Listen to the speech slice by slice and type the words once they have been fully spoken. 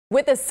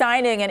With a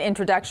signing and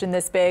introduction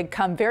this big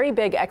come very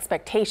big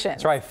expectations.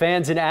 That's right.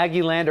 Fans in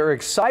Aggie land are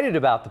excited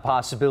about the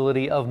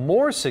possibility of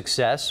more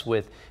success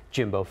with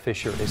Jimbo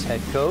Fisher as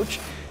head coach.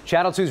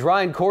 Channel 2's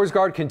Ryan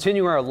Korsgaard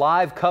continuing our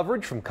live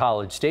coverage from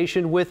College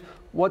Station with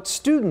what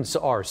students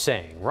are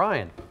saying.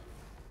 Ryan.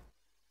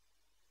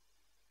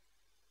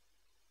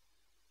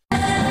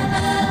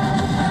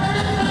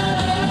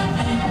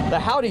 The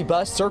Howdy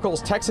Bus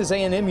circles Texas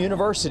A&M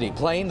University,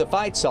 playing the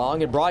fight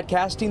song and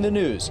broadcasting the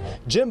news.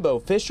 Jimbo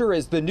Fisher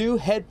is the new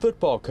head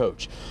football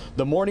coach.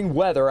 The morning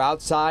weather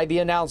outside the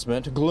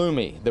announcement,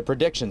 gloomy. The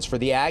predictions for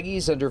the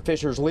Aggies under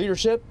Fisher's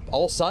leadership,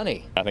 all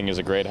sunny. I think he's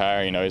a great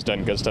hire. He's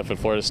done good stuff at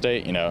Florida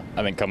State.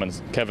 I think Kevin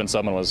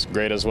Sumlin was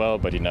great as well,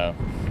 but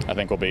I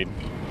think we'll be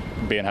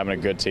having a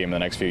good team in the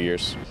next few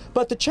years.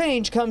 But the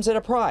change comes at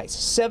a price,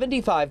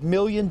 $75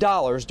 million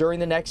during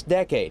the next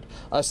decade,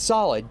 a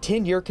solid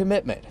 10-year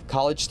commitment.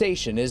 College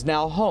Station is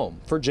now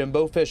home for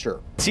Jimbo Fisher.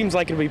 Seems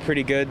like it'll be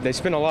pretty good. They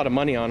spent a lot of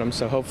money on him,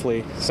 so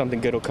hopefully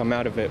something good will come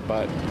out of it,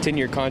 but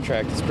 10-year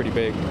contract is pretty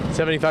big.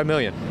 $75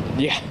 million?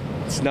 Yeah,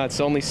 it's nuts.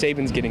 Only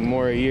Saban's getting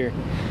more a year.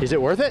 Is it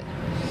worth it?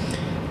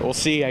 We'll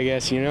see, I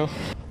guess,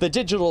 The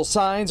digital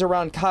signs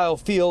around Kyle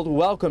Field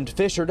welcomed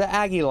Fisher to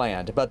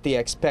Aggieland, but the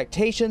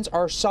expectations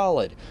are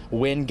solid.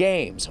 Win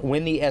games,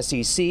 win the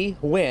SEC,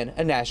 win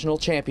a national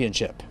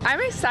championship. I'm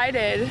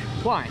excited.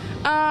 Why?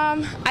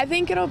 I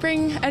think it'll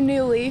bring a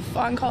new leaf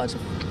on college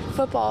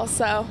football,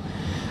 so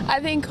I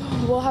think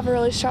we'll have a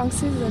really strong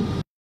season.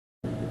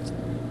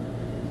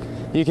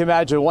 You can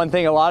imagine one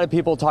thing a lot of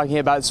people talking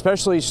about,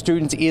 especially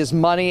students, is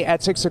money.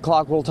 At 6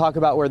 o'clock, we'll talk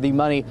about where the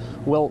money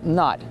will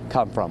not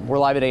come from. We're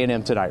live at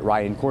A&M tonight.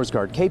 Ryan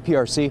Korsgaard,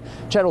 KPRC,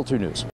 Channel 2 News.